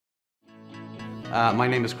My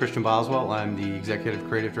name is Christian Boswell. I'm the Executive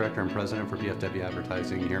Creative Director and President for BFW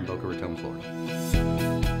Advertising here in Boca Raton, Florida.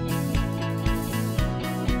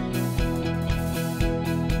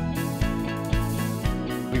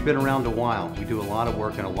 We've been around a while. We do a lot of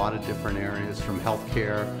work in a lot of different areas, from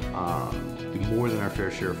healthcare, do more than our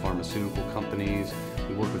fair share of pharmaceutical companies.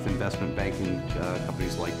 We work with investment banking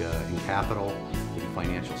companies like in capital. We do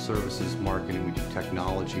financial services marketing. We do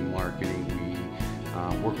technology marketing. We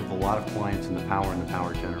work with a lot of clients in the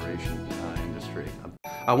power generation industry.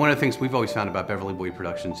 One of the things we've always found about Beverly Boyd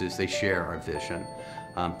Productions is they share our vision.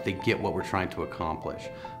 They get what we're trying to accomplish.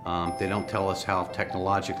 They don't tell us how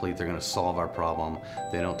technologically they're going to solve our problem.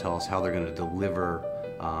 They don't tell us how they're going to deliver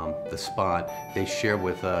the spot. They share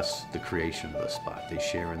with us the creation of the spot. They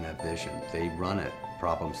share in that vision. They run at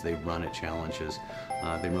problems, they run at challenges,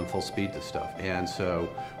 they run full speed to stuff. And so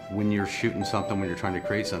when you're shooting something, when you're trying to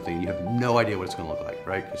create something, you have no idea what it's going to look like,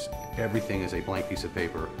 right? Because everything is a blank piece of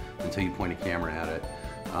paper until you point a camera at it.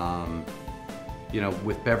 You know,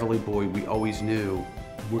 with Beverly Boyd, we always knew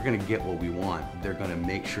we're going to get what we want. They're going to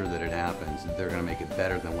make sure that it happens. They're going to make it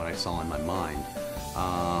better than what I saw in my mind.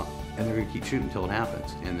 And they're going to keep shooting until it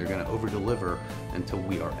happens. And they're going to over-deliver until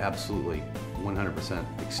we are absolutely 100%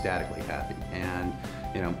 ecstatically happy. And,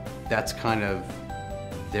 you know, that's kind of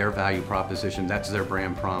their value proposition. That's their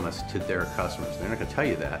brand promise to their customers. They're not going to tell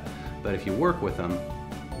you that, but if you work with them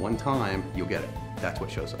one time, you'll get it. That's what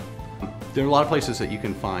shows up. There are a lot of places that you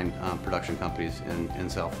can find production companies in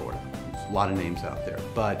South Florida. There's a lot of names out there.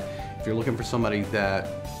 But if you're looking for somebody that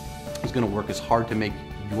is going to work as hard to make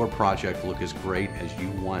your project look as great as you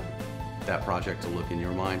want that project to look in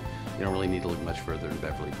your mind, you don't really need to look much further than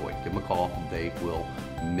Beverly Boyd. Give them a call. They will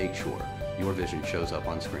make sure your vision shows up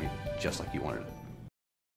on screen just like you wanted it.